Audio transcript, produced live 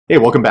Hey,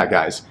 welcome back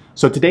guys.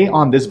 So today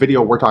on this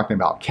video, we're talking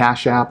about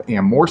Cash App,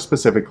 and more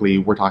specifically,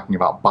 we're talking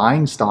about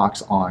buying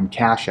stocks on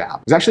Cash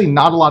App. There's actually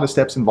not a lot of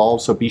steps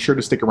involved, so be sure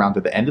to stick around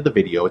to the end of the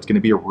video. It's gonna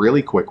be a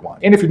really quick one.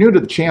 And if you're new to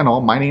the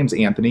channel, my name's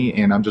Anthony,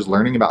 and I'm just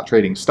learning about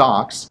trading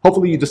stocks.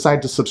 Hopefully you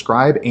decide to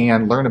subscribe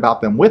and learn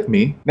about them with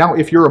me. Now,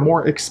 if you're a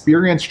more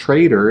experienced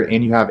trader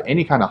and you have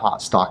any kind of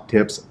hot stock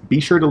tips, be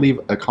sure to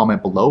leave a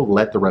comment below,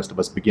 let the rest of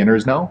us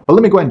beginners know. But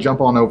let me go ahead and jump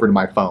on over to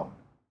my phone.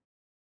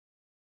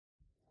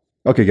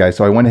 Okay guys,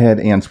 so I went ahead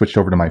and switched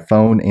over to my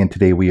phone, and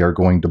today we are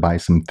going to buy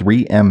some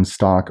 3M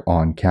stock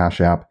on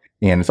Cash App.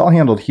 And it's all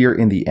handled here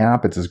in the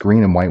app. It's this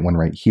green and white one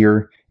right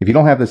here. If you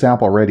don't have this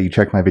app already,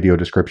 check my video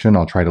description.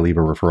 I'll try to leave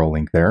a referral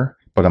link there.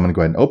 But I'm going to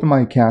go ahead and open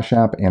my Cash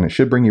App, and it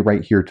should bring you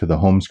right here to the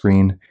home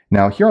screen.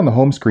 Now here on the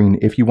home screen,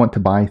 if you want to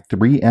buy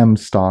 3M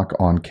stock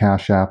on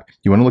Cash App,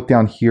 you want to look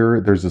down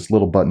here. There's this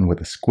little button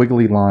with a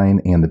squiggly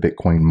line and the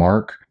Bitcoin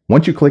mark.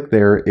 Once you click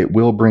there, it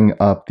will bring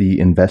up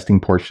the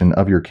investing portion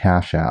of your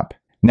Cash App.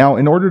 Now,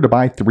 in order to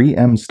buy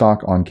 3M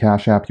stock on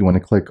Cash App, you want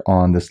to click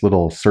on this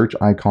little search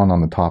icon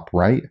on the top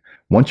right.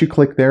 Once you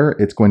click there,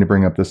 it's going to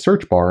bring up the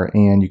search bar,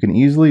 and you can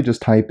easily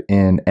just type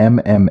in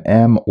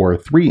MMM or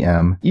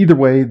 3M. Either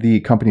way, the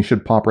company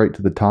should pop right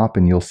to the top,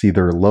 and you'll see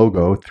their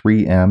logo,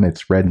 3M.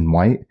 It's red and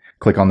white.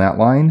 Click on that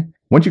line.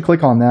 Once you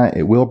click on that,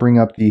 it will bring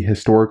up the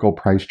historical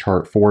price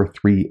chart for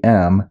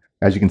 3M.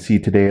 As you can see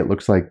today, it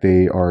looks like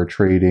they are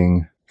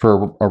trading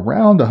for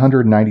around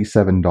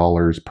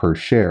 $197 per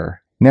share.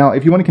 Now,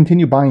 if you want to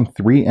continue buying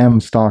 3M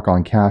stock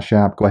on Cash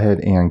App, go ahead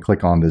and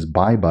click on this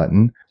buy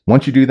button.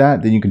 Once you do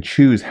that, then you can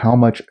choose how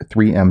much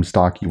 3M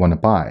stock you want to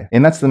buy.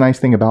 And that's the nice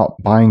thing about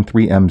buying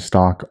 3M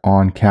stock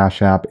on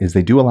Cash App is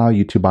they do allow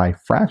you to buy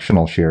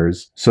fractional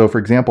shares. So for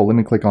example, let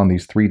me click on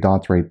these three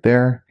dots right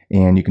there,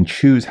 and you can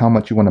choose how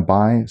much you want to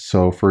buy.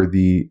 So for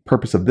the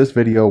purpose of this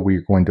video,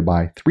 we're going to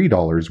buy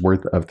 $3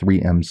 worth of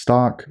 3M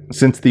stock.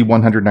 Since the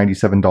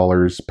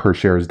 $197 per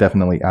share is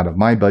definitely out of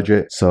my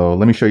budget, so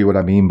let me show you what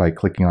I mean by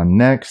clicking on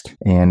next,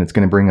 and it's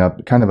going to bring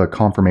up kind of a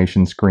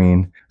confirmation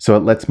screen. So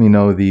it lets me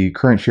know the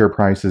current share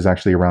price is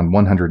actually around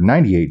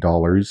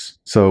 $198.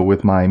 So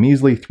with my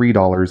measly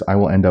 $3, I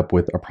will end up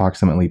with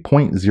approximately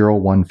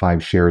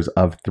 0.015 shares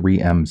of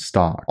 3M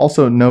stock.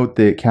 Also note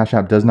that Cash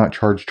App does not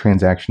charge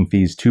transaction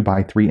fees to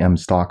buy 3M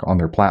stock on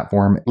their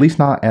platform, at least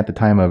not at the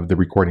time of the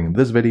recording of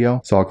this video.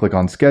 So I'll click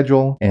on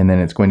schedule, and then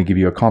it's going to give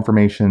you a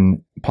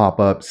confirmation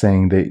pop-up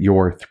saying that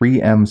your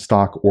 3M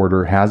stock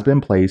order has been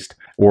placed,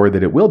 or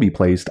that it will be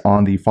placed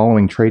on the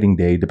following trading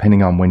day,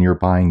 depending on when you're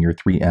buying your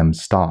 3M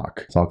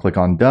stock. So I'll click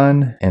on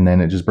done, and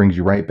then it just brings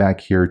you right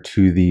back here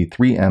to the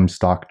 3M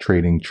stock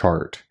trading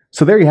chart.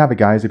 So there you have it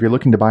guys. If you're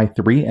looking to buy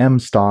 3M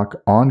stock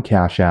on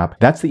Cash App,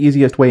 that's the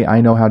easiest way I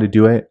know how to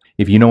do it.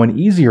 If you know an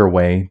easier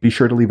way, be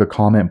sure to leave a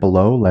comment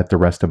below. Let the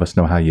rest of us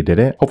know how you did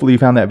it. Hopefully you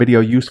found that video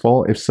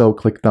useful. If so,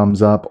 click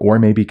thumbs up or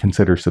maybe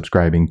consider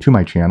subscribing to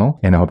my channel,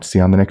 and I hope to see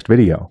you on the next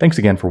video. Thanks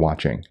again for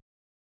watching.